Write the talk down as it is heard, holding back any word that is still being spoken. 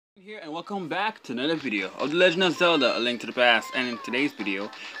Here and welcome back to another video of The Legend of Zelda A Link to the Past. And in today's video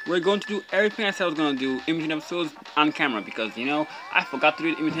we're going to do everything I said I was going to do in between episodes on camera, because you know I forgot to do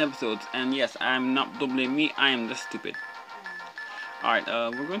it in between episodes. And yes, don't blame me, I am just stupid. Alright,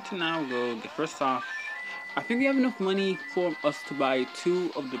 we're going to now go get, first off, I think we have enough money for us to buy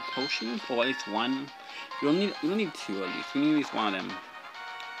 2 of the potions, or at least 1. We don't need 2 at least, we need at least 1 of them.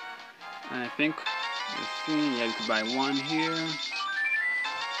 And I think, let's see, yeah, we could buy 1 here.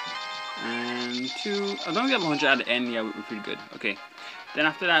 And 2, as long as we have 100 at the end, yeah, we're pretty good. Okay, then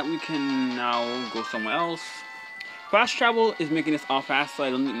after that we can now go somewhere else. Fast travel is making this all fast, so I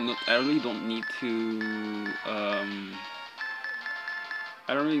really don't need to I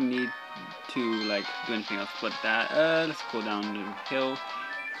don't really need to like do anything else but that. Let's go down the hill.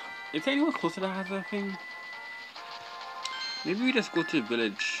 Is there anyone closer that has a thing? Maybe we just go to the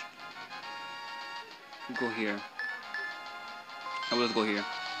village. Go here. I will just go here.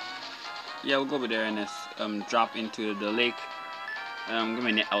 Yeah, we'll go over there and just drop into the lake. Get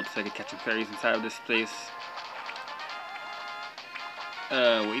my net out so I can catch some fairies inside of this place.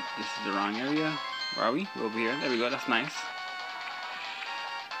 Wait, this is the wrong area. Where are we? We're over here. There we go, that's nice.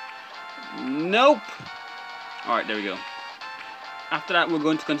 Nope! Alright, there we go. After that, we're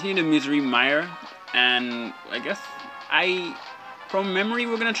going to continue the Misery Mire. And I guess from memory,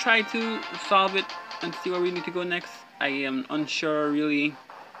 we're going to try to solve it and see where we need to go next. I am unsure, really.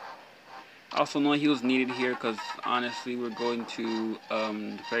 I also know heals needed here because honestly we're going to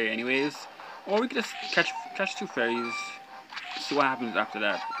the ferry anyways, or we could just catch 2 fairies, see what happens after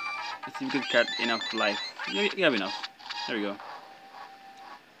that. Let's see if we can catch enough life. Yeah, you have enough. There we go.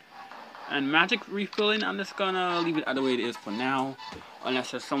 And magic refilling, I'm just gonna leave it the way it is for now, unless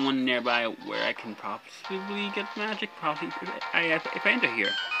there's someone nearby where I can possibly get magic. Probably if I enter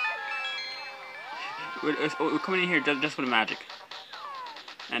here. We're coming in here just for the magic.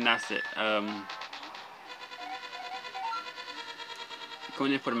 And that's it.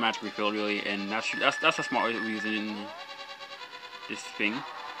 Going in for the magic refill, really, and that's a smart way of using this thing.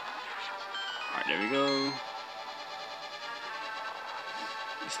 Alright, there we go.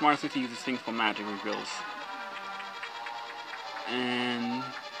 The smartest way to use this thing for magic refills. And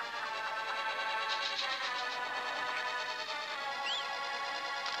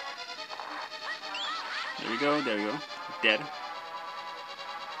there we go. Dead.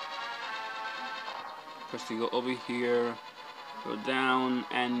 First we go over here, go down,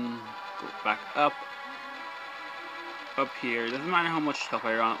 and go back up. Up here. Doesn't matter how much stuff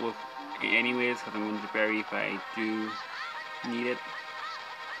I run with anyways, because I'm going to bury if I do need it.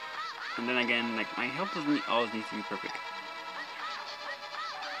 And then again, like, my health doesn't always need to be perfect.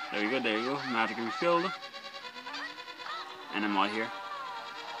 There you go, magic refilled. And I'm out here.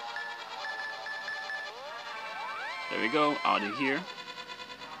 There we go, out of here.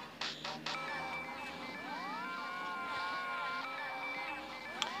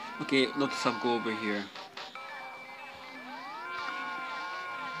 Okay, let us go over here.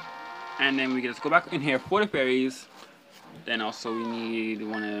 And then we can just go back in here for the fairies. Then also we need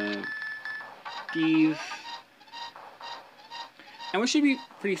one of these. And we should be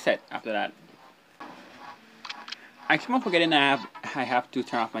pretty set after that. I keep on forgetting that I have to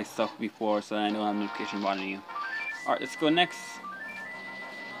turn off my stuff before so that I don't have notification bothering you. Alright, let's go next.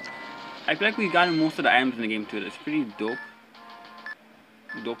 I feel like we got most of the items in the game too. It's pretty dope.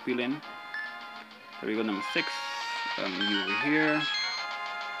 Dope feeling. There we go, number 6. You over here.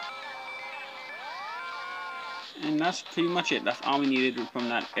 And that's pretty much it. That's all we needed from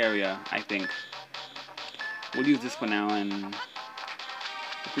that area, I think. We'll use this for now and we're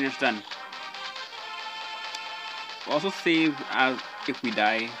pretty much done. We'll also save as if we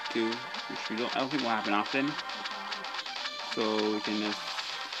die too, which I don't think will happen often. So we can just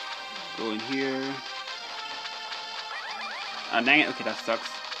go in here. Dang it, okay, that sucks.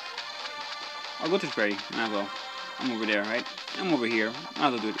 I'll go to the ferry, might as well. I'm over there, right? I'm over here, might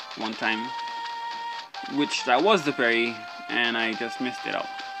as well do it one time. Which, that was the ferry, and I just missed it out.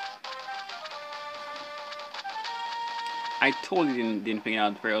 I totally didn't figure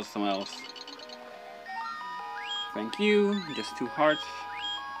out the ferry was somewhere else. Thank you, just 2 hearts.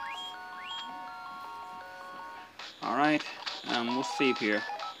 Alright, we'll save here.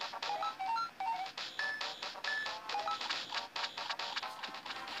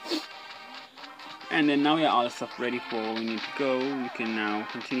 And then now we have all the stuff ready for where we need to go. We can now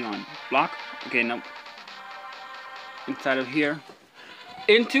continue on. Block. Okay, now inside of here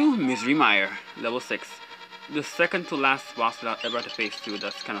into Misery Mire, level 6. The second to last boss that I ever had to face too.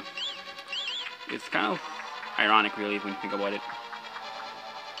 That's kind of ironic, really, when you think about it.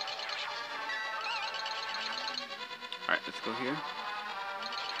 Alright, let's go here.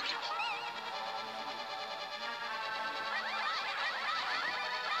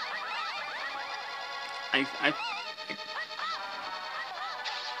 I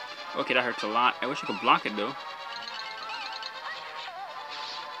okay, that hurts a lot. I wish I could block it though.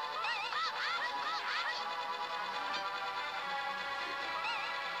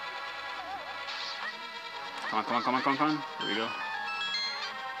 Come on, come on, come on, come on, come on. Here we go.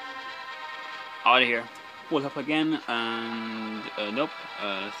 Out of here. Full health again, and nope.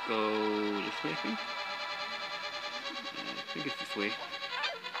 Let's go this way, I think. I think it's this way.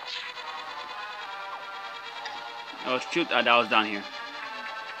 Oh shoot, that was down here.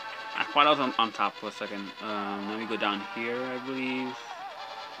 I thought I was on top for a second. Let me go down here, I believe.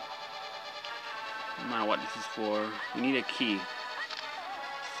 No matter what this is for, we need a key.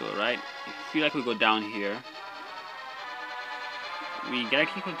 So, right, I feel like we go down here. We get a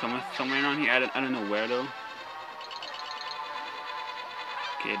key from somewhere around here. I don't know where though.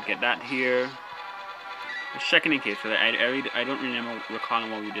 Okay, get that here. Just checking in case, so I don't remember recalling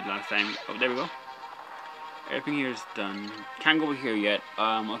what we did last time. Oh, there we go. Everything here is done. Can't go over here yet.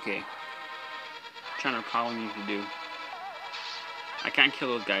 Okay. Trying to recall what we need to do. I can't kill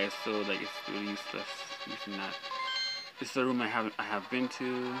those guys, so like it's really useless using that. This is the room I have been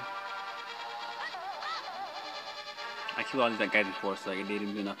to. I killed all these guys before, so like, they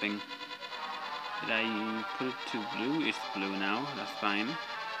didn't do nothing. Did I put it to blue? It's blue now. That's fine.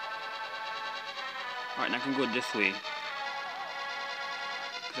 Alright, now I can go this way.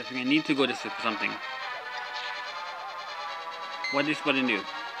 Because I think I need to go this way for something. What did this button do?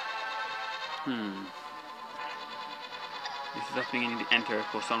 This is a thing I need to enter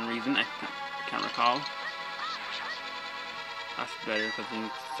for some reason. I can't recall. That's better because I need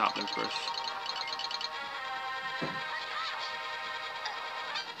to stop them first.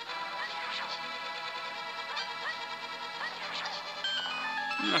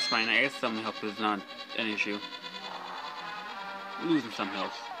 That's fine. I guess some health is not an issue. Losing some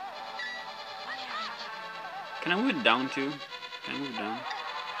health. Can I move it down too? Can I move it down?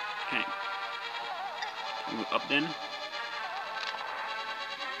 Can I move up then?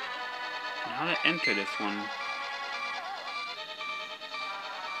 How do I enter this one?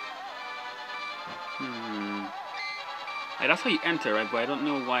 Like, that's how you enter, right? But I don't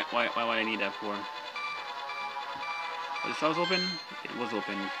know why I need that for. Was this house open? It was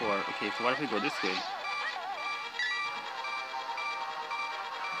open before. Okay, so what if we go this way?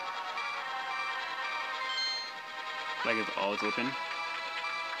 Like it's always open.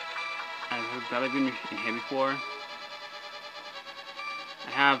 I've probably been in here before. I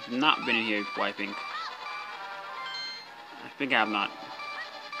have not been in here before, I think. I have not.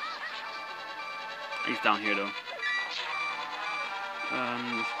 He's down here though.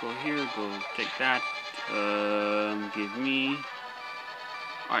 Let's go here, go take that. Give me.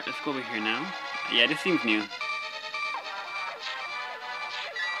 Alright, let's go over here now. Yeah, this seems new.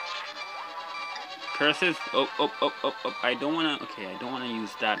 Curses. Oh. I don't wanna. Okay, I don't wanna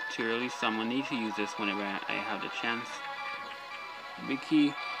use that too early, so I'm gonna need to use this whenever I have the chance. Big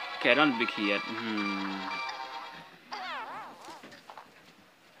key. Okay, I don't have the big key yet.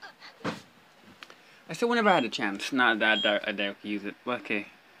 I said whenever I had a chance, not that I dare use it. But okay.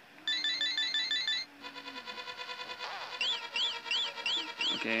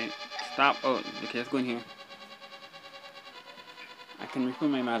 Okay, stop. Oh, okay, let's go in here. I can refill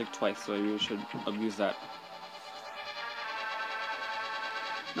my magic twice, so I really should abuse that.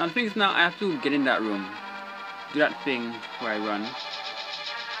 Now the thing is, now I have to get in that room. Do that thing where I run.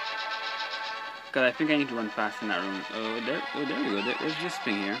 Because I think I need to run fast in that room. Oh, there we go. There's this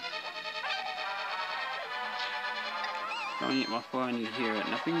thing here. What I need here?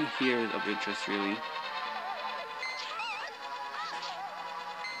 Nothing here is of interest, really.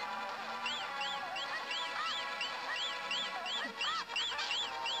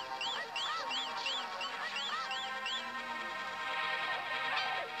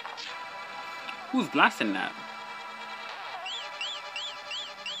 Who's blasting that?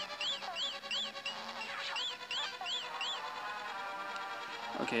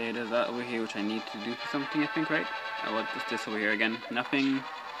 Okay, there's that over here which I need to do for something, I think, right? What's this over here again? Nothing.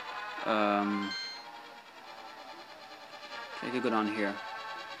 Okay, I could go down here.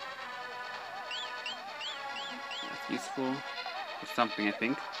 That's useful for something, I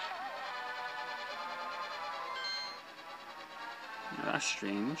think. Now, that's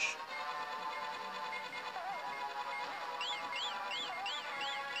strange.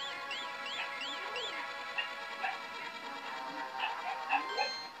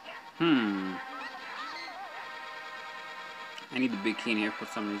 I need the big key in here for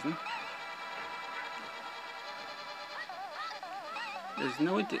some reason. There's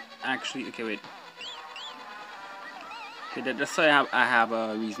no way to actually. Okay, wait. Okay, that's why I have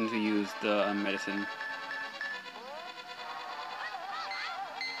a reason to use the medicine.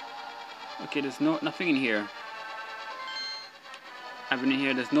 Okay, there's nothing in here. I've been in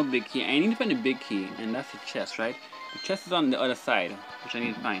here, there's no big key. I need to find the big key, and that's the chest, right? The chest is on the other side, which I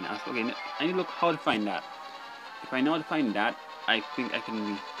need to find. Okay, I need to look how to find that. If I know how to find that, I think I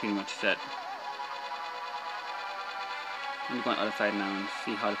can be pretty much set. Let me go on the other side now and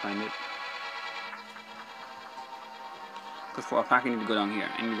see how to find it. Because for a pack, I need to go down here.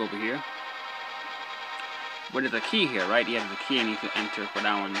 I need to go over here. But there's a key here, right? Yeah, there's a key I need to enter for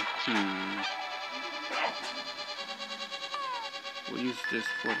that one. We'll use this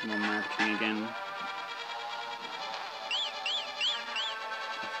for more marking again.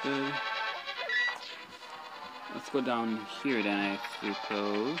 That's good. Let's go down here then, I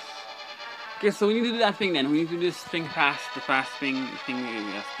suppose. Okay, so we need to do that thing then. We need to do this thing fast, the fast thing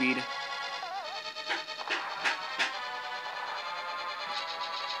speed.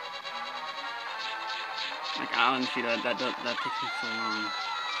 Like honestly, that takes me so long.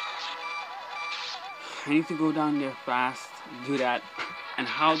 I need to go down there fast, do that. And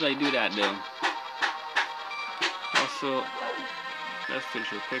how do I do that though? Also, let's do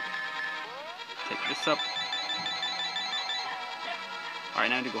this real quick. Take this up. Alright,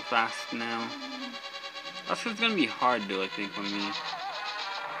 now I need to go fast now. That's just gonna be hard though, I think, for me.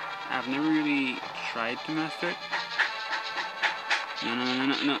 I've never really tried to master it.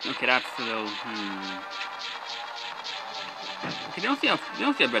 No. Okay, that's a little. Okay, they don't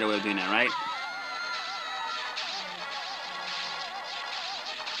see a better way of doing that, right?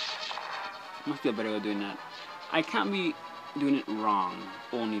 Must be a better way of doing that. I can't be doing it wrong,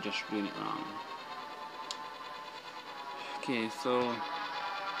 only just doing it wrong. Okay, so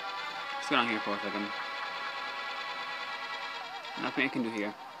let's go down here for a second. Nothing I can do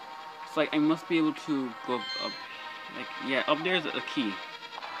here. It's like I must be able to go up. Like, yeah, up there's a key.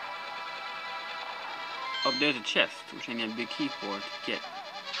 Up there's a chest, which I need a big key for to get.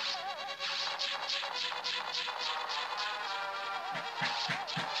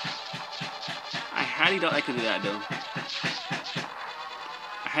 I highly doubt I could do that though.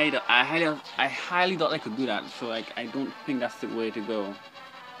 I highly doubt I could do that. So like, I don't think that's the way to go.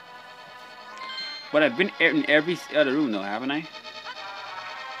 But I've been in every other room though, haven't I?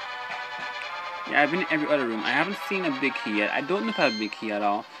 Yeah, I've been in every other room. I haven't seen a big key yet. I don't know if I have a big key at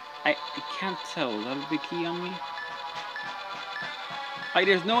all. I can't tell. Do I have a big key on me? Like,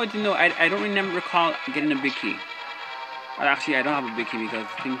 there's no way to know. I don't recall getting a big key. Well, actually, I don't have a big key because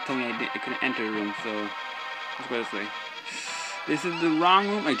things told me I couldn't enter the room. So let's go this way. This is the wrong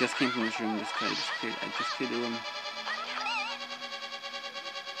room. I just came from this room. I just cleared the room.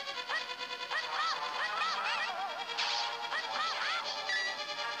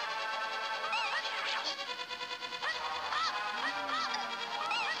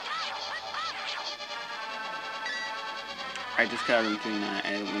 I just got a room clean.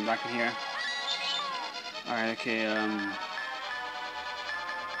 I went back in here. Alright, okay,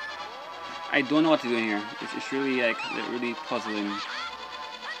 I don't know what to do in here. It's really, like, really puzzling.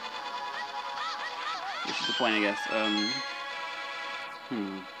 Which is the point, I guess.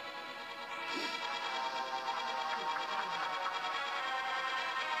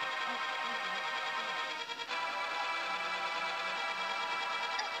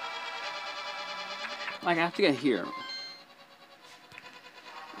 Like, I have to get here.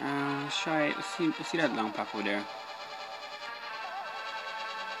 Let's try it. Let's see that long pack over there.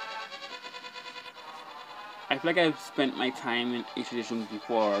 I feel like I've spent my time in each of these rooms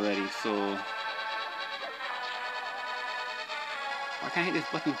before already, so why can't I hit this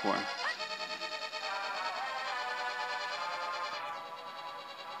button for?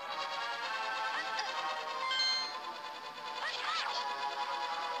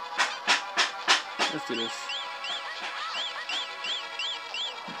 Let's do this.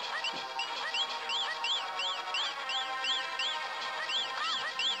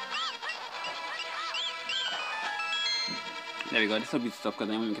 There we go. This will be stuff because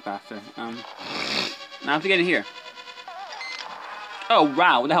I want to make it faster. Now I have to get in here. Oh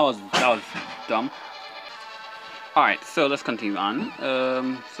wow, that was dumb. All right, so let's continue on.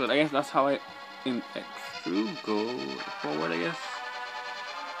 So I guess that's how I extrude. Go forward, I guess.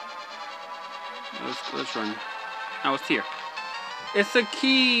 Let's run. Now it's here. It's the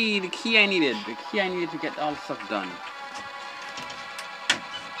key. The key I needed. The key I needed to get all the stuff done.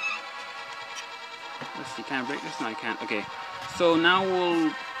 Let's see. Can I break this? No, I can't. Okay. So now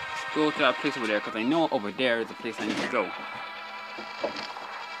we'll go to that place over there because I know over there is the place I need to go.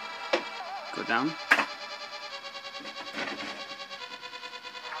 Go down.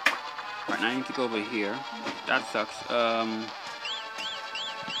 Right, now I need to go over here. That sucks.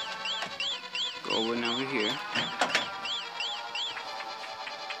 Go over and over here.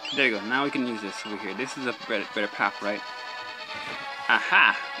 There you go. Now we can use this over here. This is a better path, right?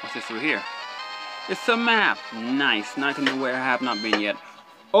 Aha! What's this over here? It's a map. Nice. Now I can know where I have not been yet.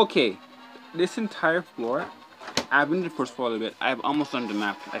 Okay. This entire floor, I've been to the first floor a little bit. I've almost done the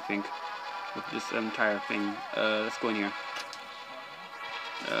map, I think, with this entire thing. Let's go in here.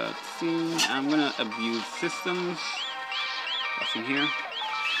 Let's see. I'm gonna abuse systems. What's in here?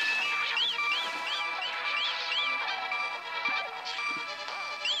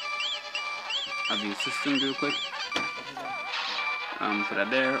 Abuse systems real quick. Put that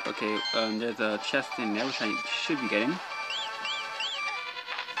there. Okay. There's a chest in there which I should be getting.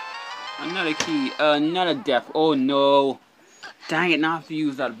 Another key. Another death. Oh no! Dang it! Now I have to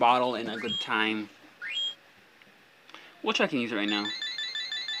use that bottle in a good time. Which I can use it right now.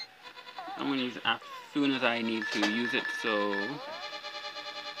 I'm gonna use it as soon as I need to use it. So,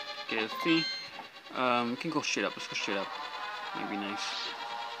 okay, let's see. We can go straight up. Let's go straight up. That'd be nice.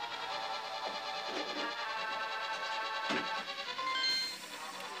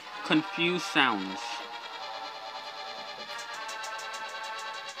 Confused sounds.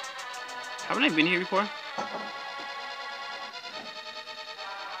 Haven't I been here before?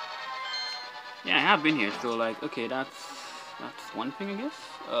 Yeah, I have been here. So like, okay, that's one thing, I guess.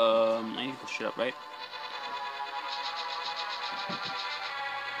 I need to go straight up, right?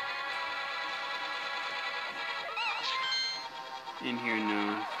 In here,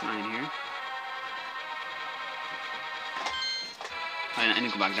 no, it's not in here. I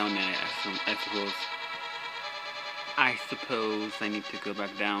need to go back down there, I suppose. I suppose I need to go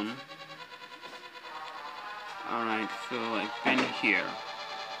back down. Alright, so I've been here.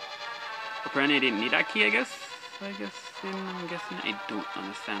 Apparently I didn't need that key, I guess. I'm guessing I don't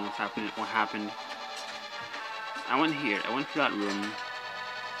understand what's happening. What happened? I went here. I went to that room.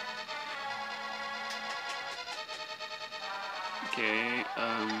 Okay.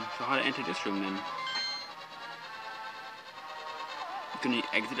 So how to enter this room then? Can you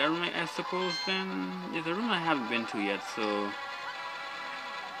exit that room? I suppose then. There's a room I haven't been to yet, so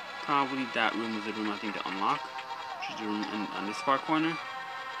probably that room is the room I think to unlock. Which is the room on this far corner.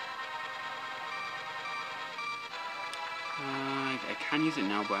 I can use it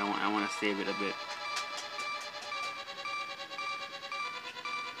now, but I want to save it a bit.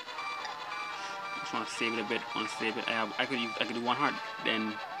 I just want to save it a bit. I could do one heart,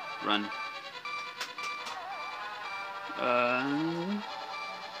 then run.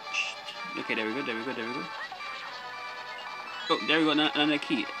 Okay, there we go. Oh, there we go. Another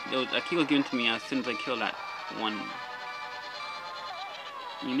key. A key was given to me as soon as I killed that one.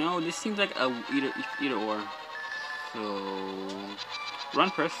 You know, this seems like a either or. So run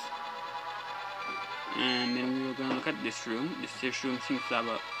first, and then we're gonna look at this room. This room seems to have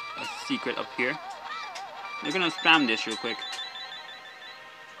a secret up here. We're gonna spam this real quick,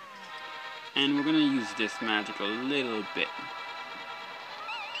 and we're gonna use this magic a little bit.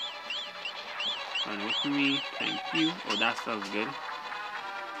 Run with me, thank you. Oh, that sounds good.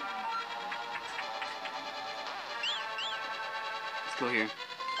 Let's go here.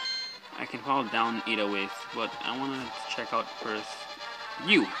 I can fall down either ways, but I want to check out first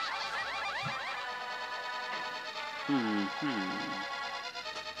you.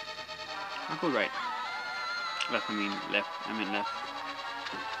 I'll go right. Left, I mean left.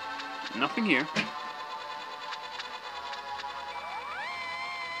 Nothing here.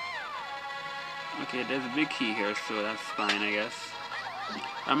 Okay, there's a big key here, so that's fine, I guess.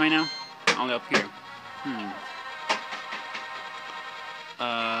 Am I now? Only up here.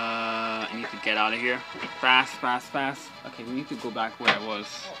 I need to get out of here. Fast. Okay, we need to go back where I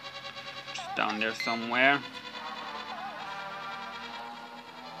was. Just down there somewhere.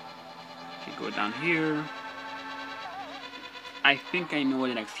 Okay, go down here. I think I know where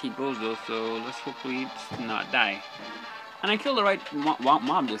the next key goes though, so let's hopefully not die. And I killed the right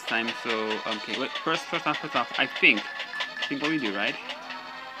mob this time, so okay, wait, first off, I think what we do, right?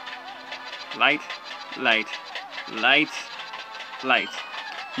 Light.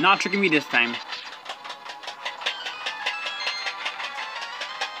 Not tricking me this time.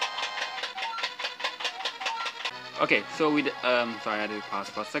 Okay, so we sorry, I had to pause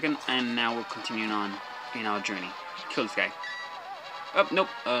for a second, and now we're continuing on in our journey. Kill this guy. Oh, nope.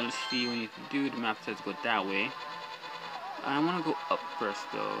 Let's see what we need to do. The map says go that way. I want to go up first,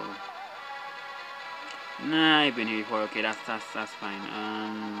 though. Nah, I've been here before. Okay, that's fine.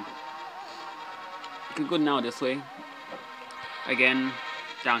 We could go now this way. Again,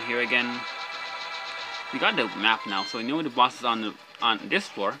 down here again. We got the map now, so we know the boss is on this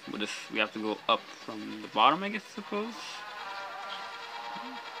floor. We have to go up from the bottom, I guess, suppose.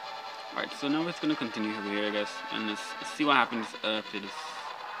 Alright, so now it's gonna continue over here, I guess, and let's see what happens after this.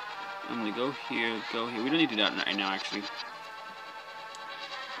 I'm gonna go here, go here. We don't need to do that right now, actually.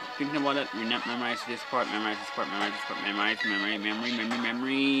 Thinking about it, memorize this part, memorize this part, memorize this part,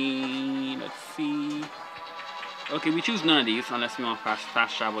 memory. Let's see. Okay, we choose none of these unless we want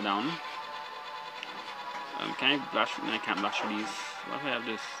fast travel down. Can I blast? No, I can't blast through these. What if I have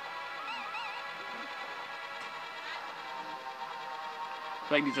this? I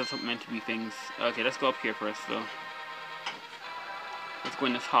feel like these are meant to be things. Okay, let's go up here first, though. Let's go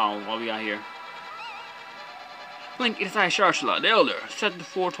in this hall while we are here. Blink, it is I, Sharshla, the Elder. Set the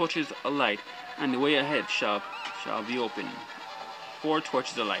 4 torches alight, and the way ahead shall be open. 4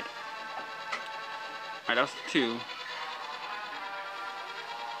 torches alight. Alright, that's 2.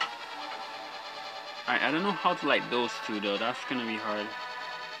 Alright, I don't know how to light those 2 though. That's gonna be hard.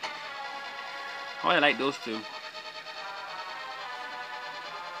 How do I light those 2?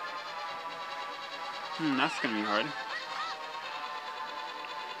 That's gonna be hard.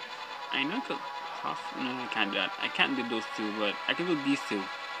 I know I could. No, I can't do that. I can't do those 2, but I can do these 2.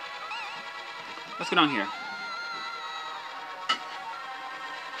 Let's go down here.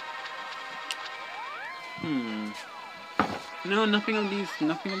 No, nothing of these.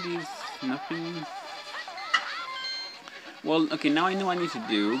 Nothing. Well, okay, now I know what I need to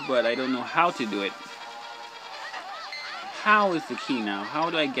do, but I don't know how to do it. How is the key now? How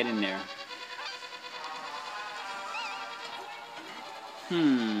do I get in there? I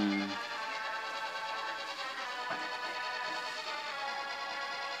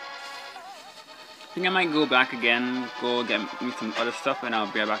think I might go back again, go get me some other stuff, and I'll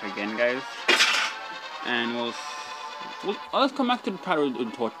be right back again, guys. And I'll just come back to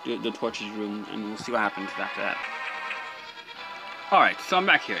the torches room, and we'll see what happens after that. Alright, so I'm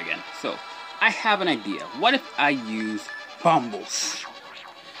back here again. So, I have an idea. What if I use bumbles?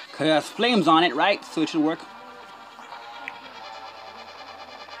 Cause it has flames on it, right? So it should work.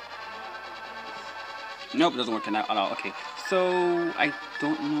 Nope, it doesn't work at all. Okay, so I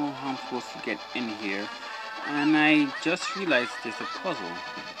don't know how I'm supposed to get in here. And I just realized there's a puzzle.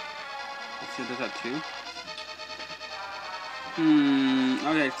 Let's see, does that too?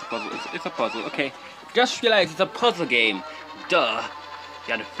 Okay, it's a puzzle. It's a puzzle. Okay, just realized it's a puzzle game. Duh. You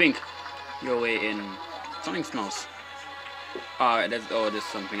gotta think your way in. Something smells. Alright, there's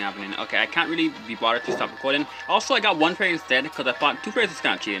something happening. Okay, I can't really be bothered to stop recording. Also, I got 1 prayer instead because I thought 2 prayers is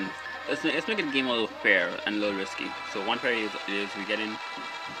kind of cheating. Let's make the game a little fair and a little risky. So 1 prayer is we get in.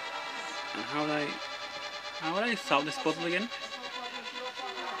 And how would I solve this puzzle again?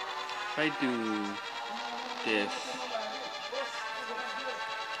 If I do this.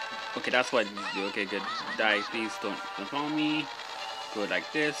 Okay, that's what I need to do. Okay, good. Die, please don't follow me. Go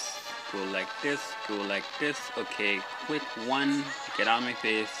like this. Go like this. Go like this. Okay, quick 1. Get out of my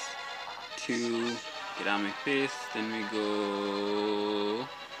face. 2. Get out of my face. Then we go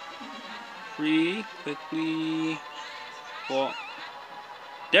 3. Quickly. 4.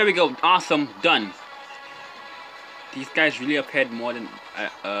 There we go. Awesome. Done. These guys really appeared more than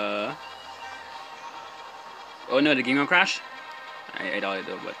oh no, the game gonna crash? I doubt it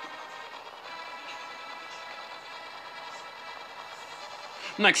though, but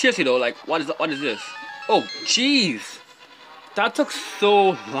I'm like, seriously though, like what is this? Oh jeez, that took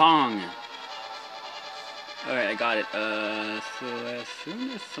so long. Alright, I got it. So as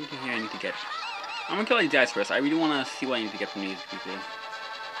soon as something here I need to get, I'm gonna kill these guys first. I really wanna see what I need to get from these people.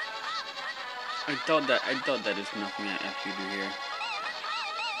 I thought that there's nothing I actually do here.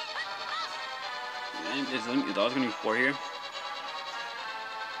 And there's always gonna be 4 here.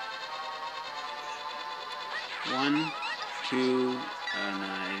 1, 2, no,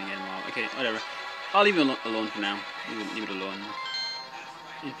 I didn't get them all. Okay, whatever. I'll leave it alone for now. Leave it alone.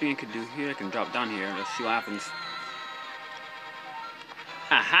 Anything I could do here? I can drop down here. Let's see what happens.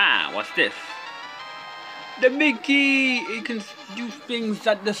 Aha! What's this? The big key! It can do things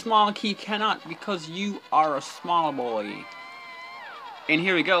that the small key cannot because you are a small boy. And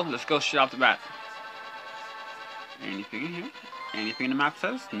here we go. Let's go straight off the bat. Anything in here? Anything in the map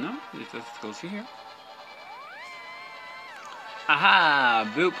says? No. Let's just go see here.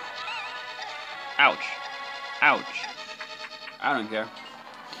 Aha! Boop. Ouch. Ouch. I don't care.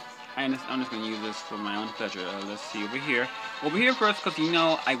 I'm just gonna use this for my own pleasure. Let's see over here. Over here first, because you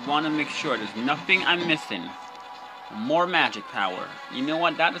know I want to make sure there's nothing I'm missing. More magic power. You know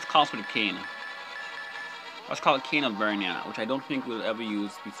what? That is called for the cane. That's called Cane of Vernia, which I don't think we'll ever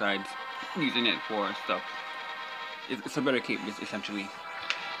use besides using it for stuff. It's a better cape, essentially.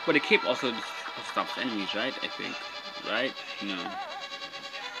 But the cape also stops enemies, right? I think. Right? No.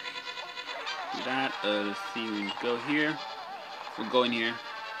 Do that. Let's see. We go here. We'll go in here.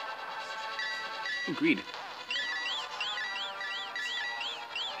 Ooh, greed.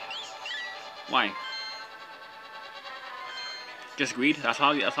 Why? Just greed? That's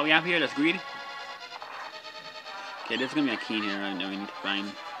all we have here? That's greed? Okay, there's gonna be a key in here right now we need to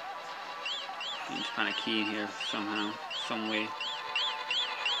find. We need to find a key in here somehow, some way.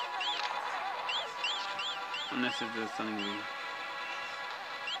 Unless there's something we...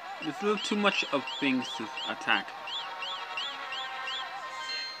 There's a little too much of things to attack.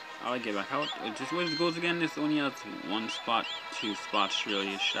 I'll get back out. Just where it goes again, this only has one spot, 2 spots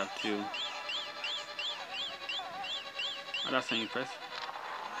really. You should have 2. Oh, that's how you press.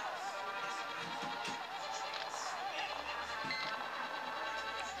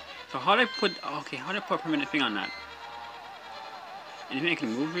 So how do I put, okay, how do I put a permanent thing on that? Anything I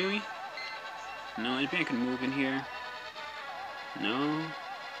can move really? No, anything I can move in here? No.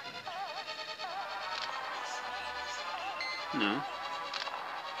 No.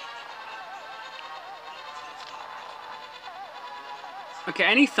 Okay,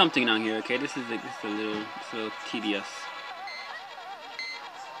 I need something down here. Okay, this is a little tedious.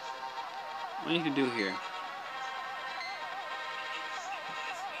 What do I need to do here?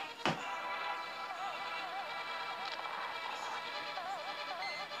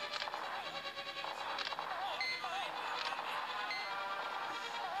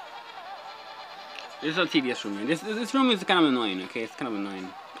 This is a tedious room here. This room is kind of annoying. Okay, it's kind of annoying.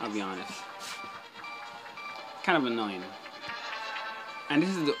 I'll be honest. Kind of annoying. And this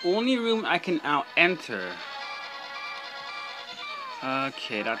is the only room I can now enter.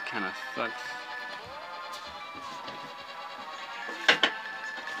 Okay, that kind of sucks.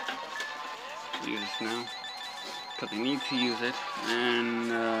 Use this now because I need to use it,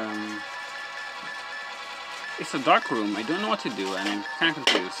 and it's a dark room. I don't know what to do, and I'm kind of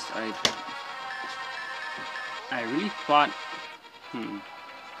confused. I really thought.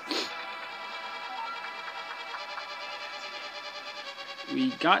 We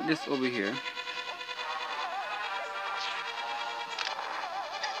got this over here.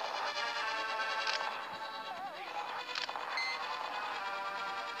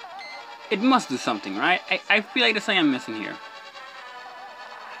 It must do something, right? I feel like there's something I'm missing here.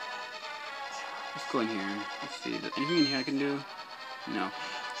 Let's go in here. Let's see. Is there anything in here I can do? No.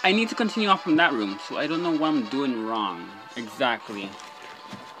 I need to continue off from that room, so I don't know what I'm doing wrong. Exactly.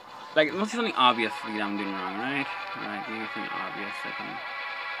 Like, it must be something obvious that I'm doing wrong, right? Right, maybe something obvious.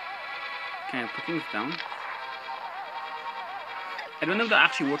 Can I put things down? I don't know if that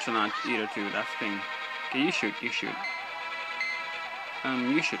actually works or not either, too. That's the thing. Okay, you shoot. You shoot,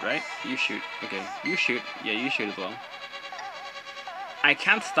 right? You shoot. Okay, you shoot. Yeah, you shoot as well. I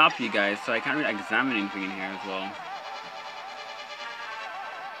can't stop you guys, so I can't really examine anything in here as well.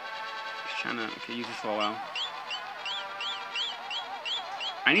 Just trying to, okay, use this for a while.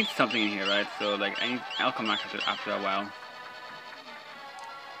 I need something in here, right? So, like, I'll come back after a while.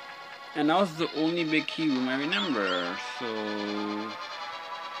 And that was the only big key room I remember, so...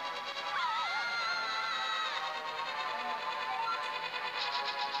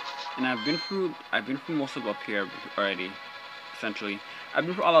 And I've been through most of up here already, essentially. I've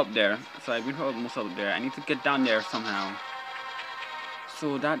been through all up there, so I've been through most of up there. I need to get down there somehow.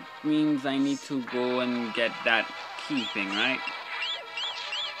 So that means I need to go and get that key thing, right?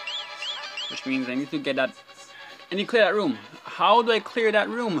 Which means I need to get that... I need to clear that room. How do I clear that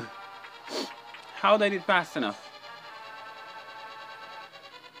room? How do I do it fast enough?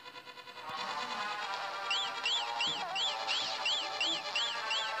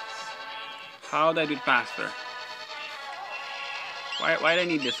 How do I do it faster? Why do I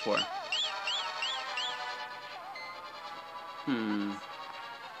need this for?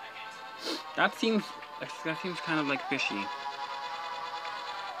 That seems kind of like fishy.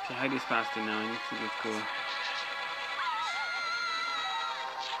 Okay, how do this faster now? I need to just go.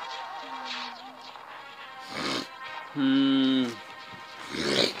 I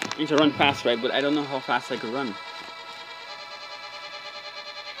need to run fast, right? But I don't know how fast I could run.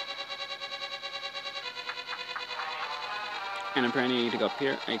 And apparently I need to go up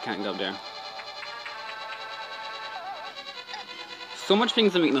here. I can't go up there. So much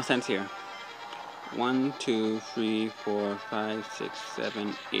things that make no sense here. 1, 2, 3, 4, 5, 6,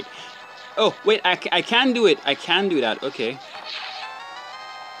 7, 8. Oh, wait, I can do it. I can do that. Okay.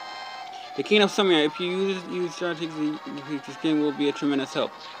 The King of Summery. If you use strategies, this game will be a tremendous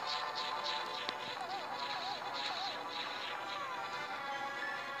help.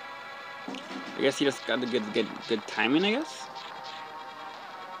 I guess he just got the good timing, I guess.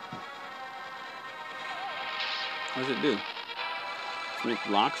 What does it do? Make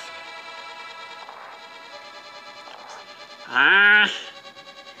blocks.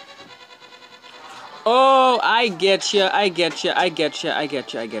 Oh, I get you. I get you. I get you. I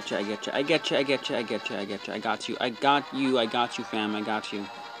get you. I get you. I get you. I get you. I get you. I get you. I get you. I got you. I got you. I got you, fam. I got you.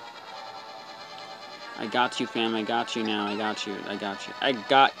 I got you, fam. I got you now. I got you. I got you. I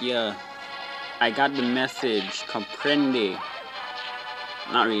got you. I got the message. Comprende.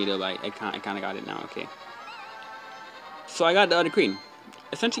 Not really though, but I kind of got it now. Okay. So I got the other queen.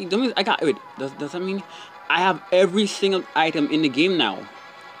 Essentially, that means I got. Wait, does that mean I have every single item in the game now?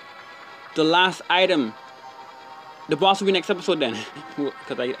 The last item. The boss will be next episode then,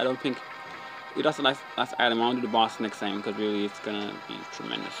 because I don't think that's the last item. I want to do the boss next time because really it's gonna be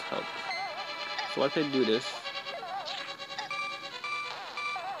tremendous help. So what if I do this?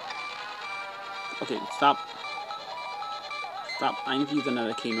 Okay, stop. Stop. I need to use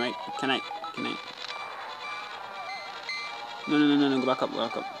another cane, right? Can I? No. Go back up. Go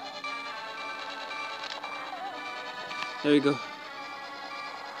back up. There we go.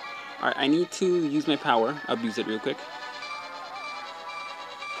 Alright, I need to use my power. Abuse it real quick.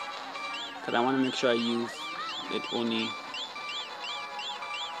 Because I want to make sure I use it only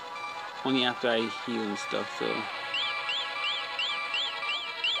after I heal and stuff, so.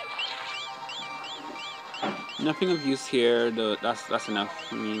 Nothing of use here, though. That's enough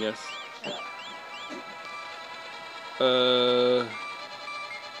for me, I guess. So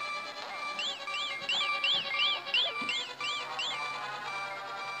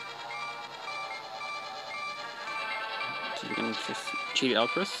you can just cheat it out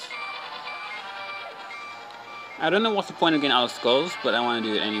first. I don't know what's the point of getting out of skulls, but I want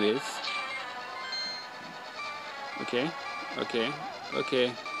to do it anyways. Okay.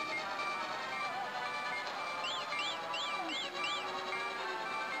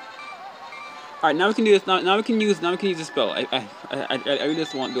 Alright, now we can do this. Now we can use the spell. I really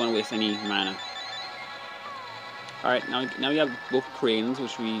just don't want to waste any mana. Alright, now we have both cranes,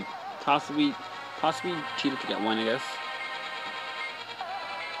 which we possibly cheated to get one, I guess.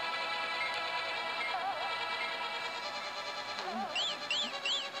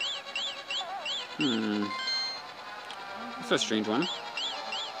 That's a strange one.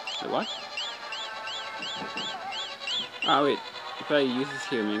 Wait, what? Ah, wait. If I use this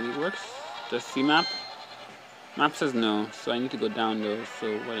here, maybe it works? The C map? Map says no, so I need to go down though,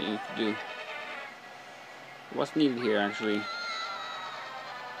 so what I need to do. What's needed here, actually?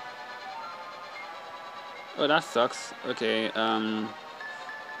 Oh, that sucks. Okay,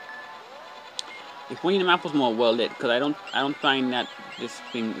 if only the map was more well lit, because I don't find that this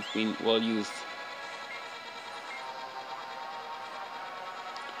thing is being well used.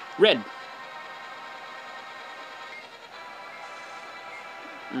 Red.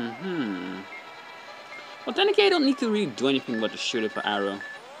 Well, then again, I don't need to really do anything but to shoot it for arrow.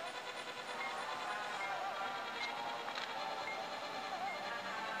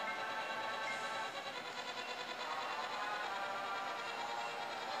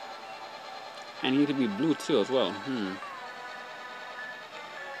 And you need to be blue too as well.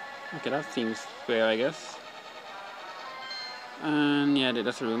 Okay, that seems fair, I guess. And yeah,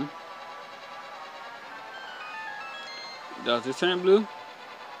 that's a room. Does this turn it blue?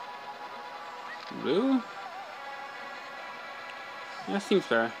 Blue? Yeah, seems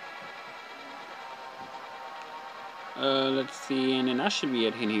fair. Let's see, and then that should be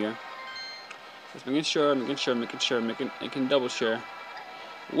it in here. Just making sure, making double sure.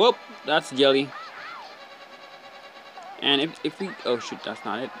 Whoop, that's jelly. And if we, oh shoot, that's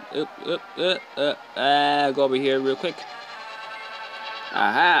not it. Go over here real quick.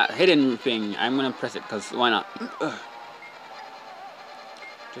 Aha, hidden thing. I'm gonna press it because why not?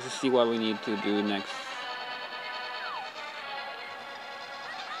 Just to see what we need to do next.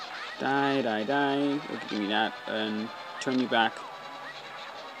 Die. Okay, give me that and turn you back.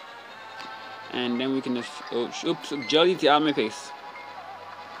 And then we can just, oops, jelly's out of my face.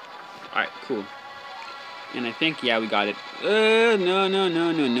 Alright, cool. And I think, yeah, we got it. No.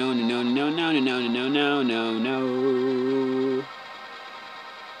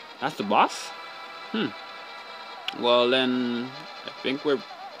 That's the boss? Well, then, I think we're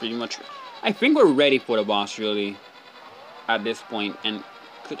pretty much, I think we're ready for the boss, really, at this point. And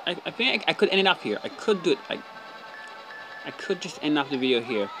I think I could end it up here. I could do it, I could just end off the video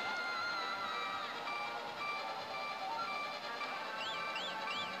here.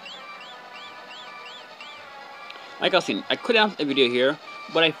 Like I was saying, I could end the video here,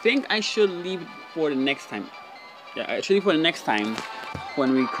 but I think I should leave it for the next time. Yeah, I should leave for the next time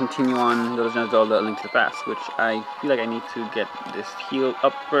when we continue on The Legend of Zelda A Link to the Past, which I feel like I need to get this heal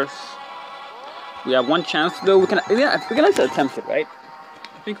up first. We have one chance though. We can attempt it, right? I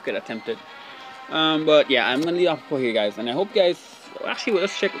think we could attempt it. But yeah, I'm gonna leave off for here, guys, and I hope you guys. Actually,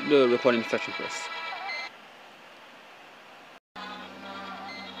 let's check the recording session first.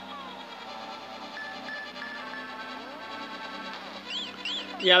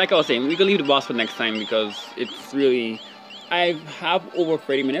 Yeah, like I was saying, we can leave the boss for next time because it's really... I have over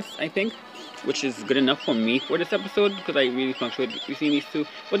 30 minutes, I think, which is good enough for me for this episode because I really enjoyed seeing these two.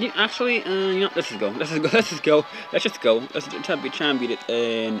 But actually, you know, let's just go. Let's just go. Let's try and beat it.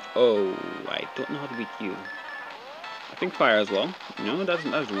 And oh, I don't know how to beat you. I think fire as well. No, that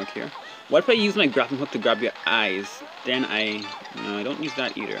doesn't work here. What if I use my grappling hook to grab your eyes? Then no, I don't use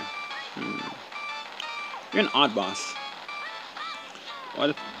that either. You're an odd boss.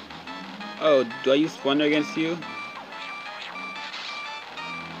 What if... Oh, do I use Wonder against you?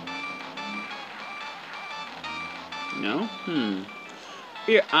 No?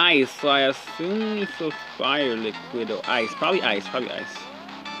 Your eyes, so I assume it's a fire, liquid, or ice. Probably ice.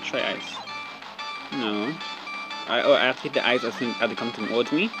 Try ice. No. I have to hit the ice as they come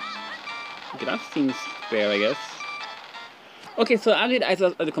towards me. Okay, that seems fair, I guess. Okay, so I hit the ice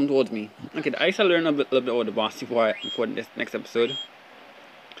as they come towards me. Okay, the ice I learned a little bit about the boss before this next episode.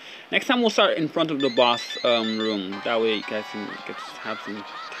 Next time we'll start in front of the boss room. That way you guys can have some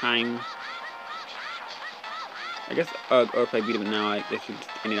time. I guess, or if I beat him now, I should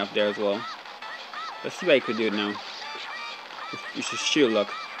end it up there as well. Let's see if I could do it now. It's just sheer luck.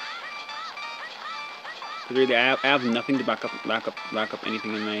 Really, I have nothing to back up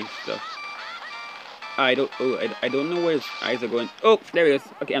anything in my stuff. I don't know where his eyes are going. Oh, there he is.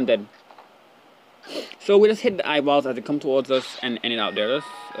 Okay, I'm dead. So we just hit the eyeballs as they come towards us and end it out there. Let's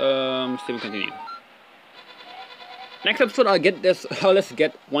see if we continue. Next episode, I'll let's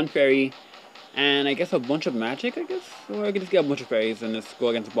get one fairy and I guess a bunch of magic, I guess? Or I can just get a bunch of fairies and just go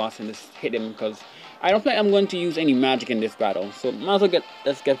against the boss and just hit him because I don't think I'm going to use any magic in this battle. So might as well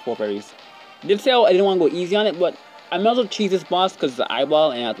let's get 4 fairies. I did say I didn't want to go easy on it, but I might as well cheese this boss because it's an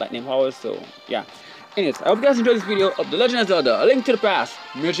eyeball and it has lightning powers, so yeah. Anyways, I hope you guys enjoyed this video of The Legend of Zelda A Link to the Past,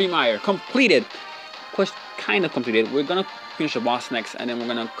 Mystery Mire, completed. Kind of completed. We're gonna finish the boss next and then we're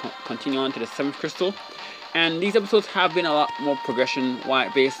gonna continue on to the 7th crystal. And these episodes have been a lot more progression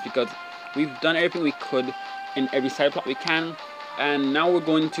based because we've done everything we could in every side plot we can, and now we're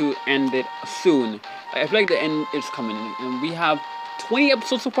going to end it soon. I feel like the end is coming, and we have 20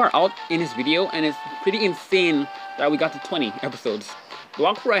 episodes so far out in this video, and it's pretty insane that we got to 20 episodes. The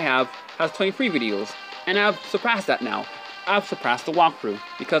walkthrough I have has 23 videos, and I've surpassed that now. I've surpassed the walkthrough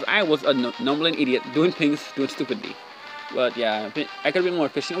because I was a numbling idiot doing stupidly. But yeah, I could have been more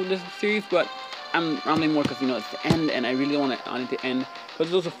efficient with this series, but I'm rambling more because, you know, it's the end and I really want it to end.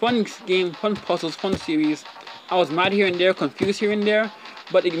 Because it was a fun game, fun puzzles, fun series. I was mad here and there, confused here and there,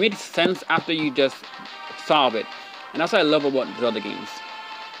 but it made sense after you just solve it. And that's what I love about the other games.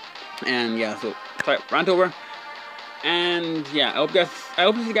 And yeah, so sorry, rant over. And yeah, I hope to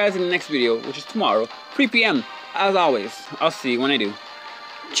see you guys in the next video, which is tomorrow, 3 PM. As always, I'll see you when I do.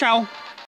 Ciao!